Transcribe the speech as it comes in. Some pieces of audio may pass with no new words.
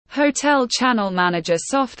hotel channel manager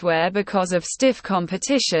software. Because of stiff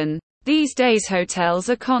competition, these days hotels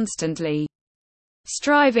are constantly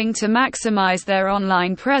striving to maximize their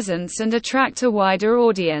online presence and attract a wider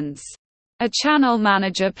audience. A channel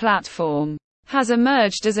manager platform has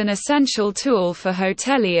emerged as an essential tool for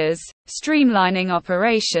hoteliers, streamlining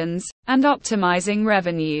operations and optimizing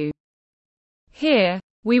revenue. Here,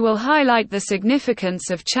 we will highlight the significance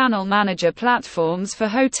of channel manager platforms for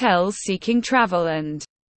hotels seeking travel and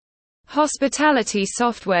hospitality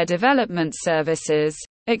software development services,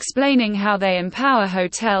 explaining how they empower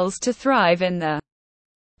hotels to thrive in the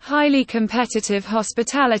highly competitive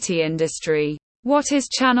hospitality industry. What is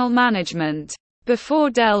channel management? Before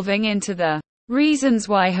delving into the reasons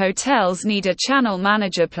why hotels need a channel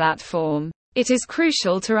manager platform, it is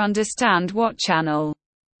crucial to understand what channel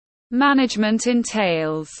management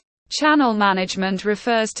entails. Channel management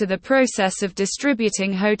refers to the process of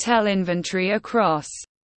distributing hotel inventory across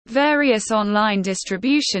various online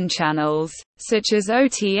distribution channels, such as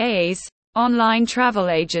OTAs, online travel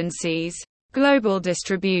agencies, global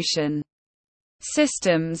distribution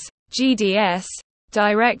systems, GDS,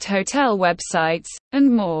 direct hotel websites, and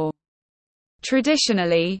more.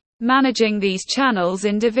 Traditionally, managing these channels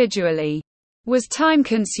individually was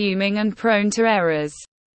time-consuming and prone to errors.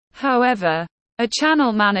 However, a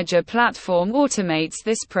channel manager platform automates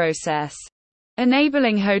this process,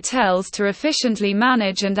 enabling hotels to efficiently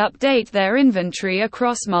manage and update their inventory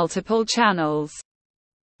across multiple channels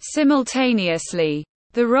simultaneously.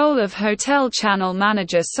 The role of hotel channel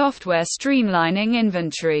manager software: streamlining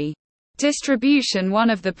inventory distribution. One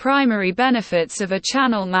of the primary benefits of a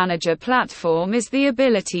channel manager platform is the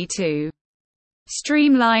ability to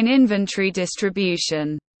streamline inventory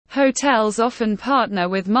distribution. Hotels often partner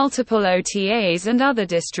with multiple OTAs and other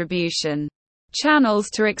distribution channels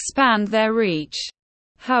to expand their reach.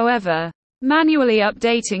 However, manually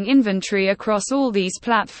updating inventory across all these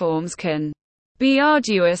platforms can be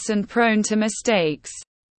arduous and prone to mistakes.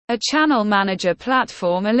 A channel manager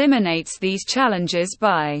platform eliminates these challenges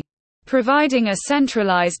by providing a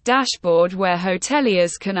centralized dashboard where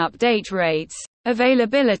hoteliers can update rates,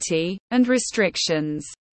 availability, and restrictions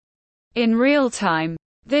in real time.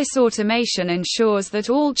 This automation ensures that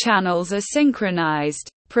all channels are synchronized,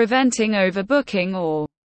 preventing overbooking or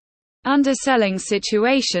underselling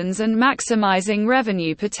situations and maximizing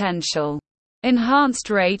revenue potential. Enhanced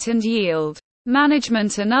rate and yield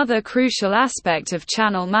management. Another crucial aspect of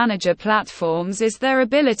channel manager platforms is their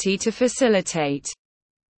ability to facilitate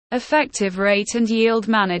effective rate and yield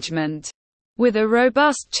management. With a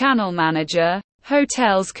robust channel manager,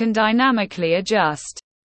 hotels can dynamically adjust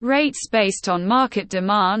rates based on market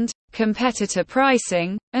demand, competitor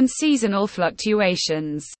pricing, and seasonal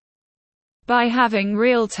fluctuations. By having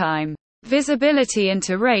real-time visibility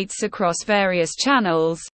into rates across various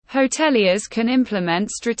channels, hoteliers can implement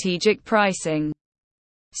strategic pricing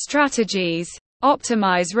strategies,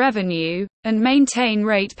 optimize revenue, and maintain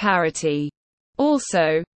rate parity.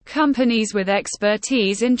 Also, companies with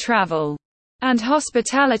expertise in travel and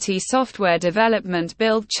hospitality software development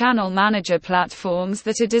build channel manager platforms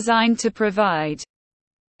that are designed to provide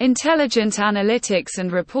intelligent analytics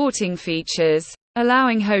and reporting features,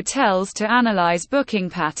 allowing hotels to analyze booking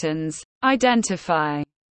patterns, identify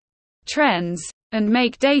trends, and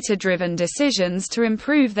make data-driven decisions to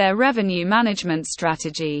improve their revenue management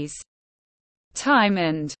strategies. Time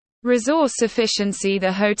and resource efficiency.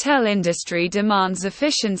 The hotel industry demands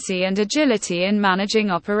efficiency and agility in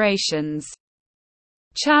managing operations.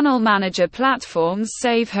 Channel manager platforms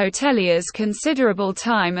save hoteliers considerable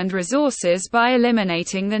time and resources by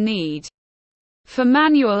eliminating the need for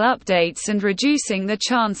manual updates and reducing the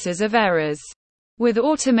chances of errors. With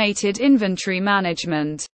automated inventory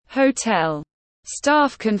management, hotel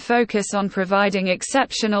staff can focus on providing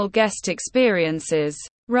exceptional guest experiences,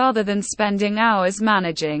 rather than spending hours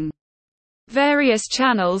managing various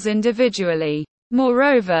channels individually.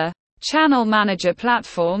 Moreover, channel manager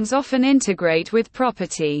platforms often integrate with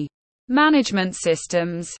property management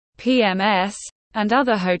systems, PMS, and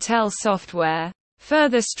other hotel software,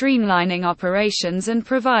 further streamlining operations and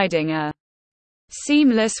providing a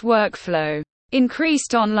seamless workflow.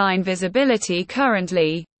 Increased online visibility.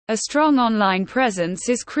 Currently, a strong online presence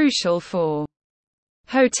is crucial for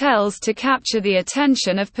hotels to capture the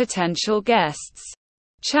attention of potential guests.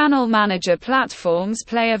 Channel manager platforms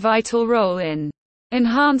play a vital role in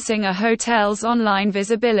enhancing a hotel's online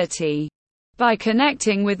visibility. By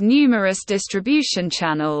connecting with numerous distribution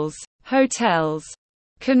channels, hotels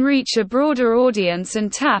can reach a broader audience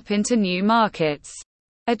and tap into new markets.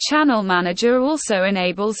 A channel manager also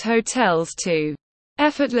enables hotels to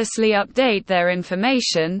effortlessly update their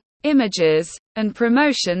information, images, and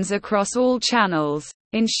promotions across all channels,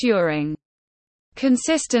 ensuring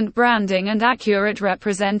consistent branding and accurate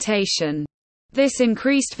representation. This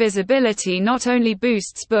increased visibility not only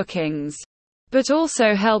boosts bookings, but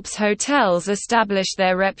also helps hotels establish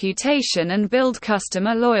their reputation and build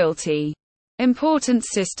customer loyalty. Important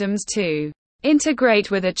systems to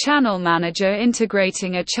integrate with a channel manager.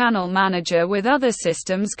 Integrating a channel manager with other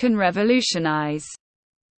systems can revolutionize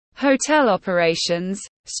hotel operations,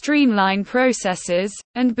 streamline processes,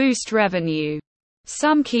 and boost revenue.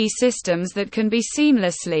 Some key systems that can be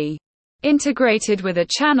seamlessly integrated with a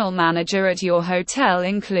channel manager at your hotel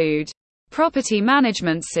include Property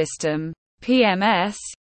Management System, PMS.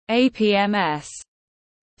 APMS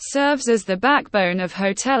serves as the backbone of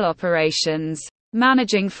hotel operations,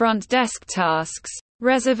 managing front desk tasks,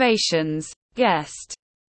 reservations, guest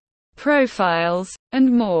profiles,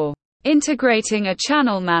 and more. Integrating a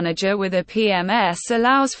channel manager with a PMS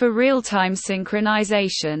allows for real-time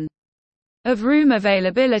synchronization of room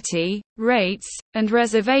availability, rates, and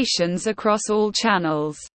reservations across all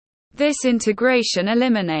channels. This integration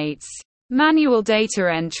eliminates manual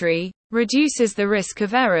data entry, reduces the risk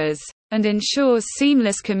of errors, and ensures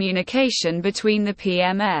seamless communication between the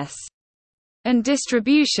PMS and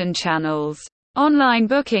distribution channels. Online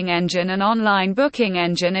Booking Engine. An online booking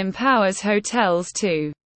engine empowers hotels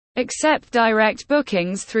to accept direct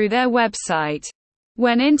bookings through their website.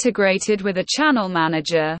 When integrated with a channel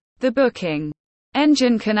manager, the booking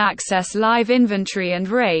engine can access live inventory and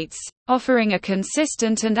rates, offering a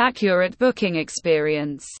consistent and accurate booking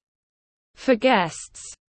experience for guests.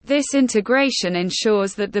 This integration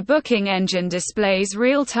ensures that the booking engine displays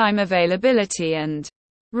real-time availability and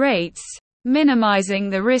rates, minimizing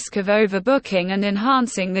the risk of overbooking and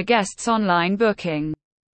enhancing the guest's online booking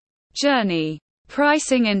journey.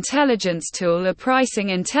 Pricing Intelligence Tool. A pricing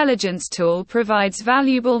intelligence tool provides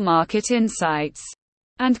valuable market insights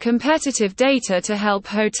and competitive data to help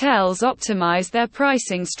hotels optimize their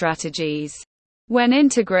pricing strategies. When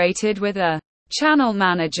integrated with a channel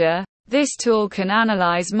manager, this tool can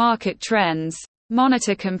analyze market trends,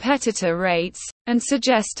 monitor competitor rates, and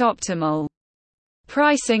suggest optimal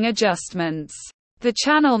pricing adjustments. The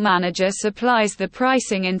channel manager supplies the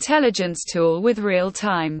pricing intelligence tool with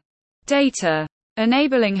real-time data,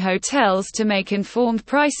 enabling hotels to make informed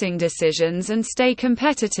pricing decisions and stay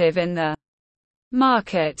competitive in the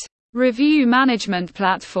market. Review management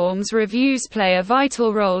platforms. Reviews play a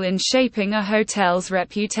vital role in shaping a hotel's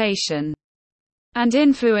reputation and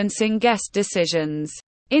influencing guest decisions.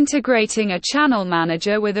 Integrating a channel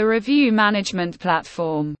manager with a review management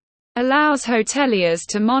platform allows hoteliers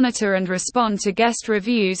to monitor and respond to guest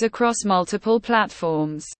reviews across multiple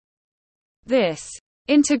platforms. This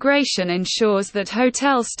integration ensures that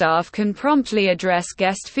hotel staff can promptly address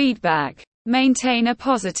guest feedback, maintain a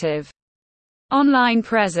positive online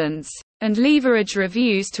presence, and leverage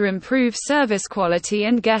reviews to improve service quality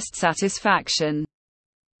and guest satisfaction.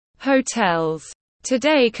 Hotels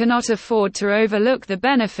today cannot afford to overlook the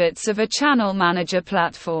benefits of a channel manager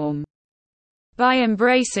platform. By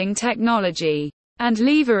embracing technology and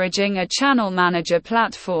leveraging a channel manager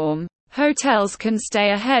platform, hotels can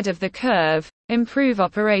stay ahead of the curve, improve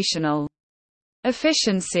operational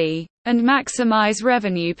efficiency, and maximize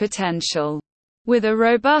revenue potential. With a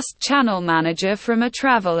robust channel manager from a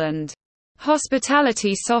travel and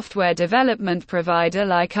hospitality software development provider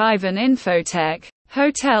like Ivan Infotech,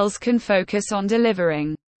 hotels can focus on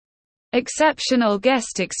delivering exceptional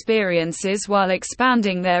guest experiences while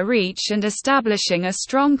expanding their reach and establishing a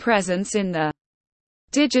strong presence in the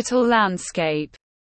digital landscape.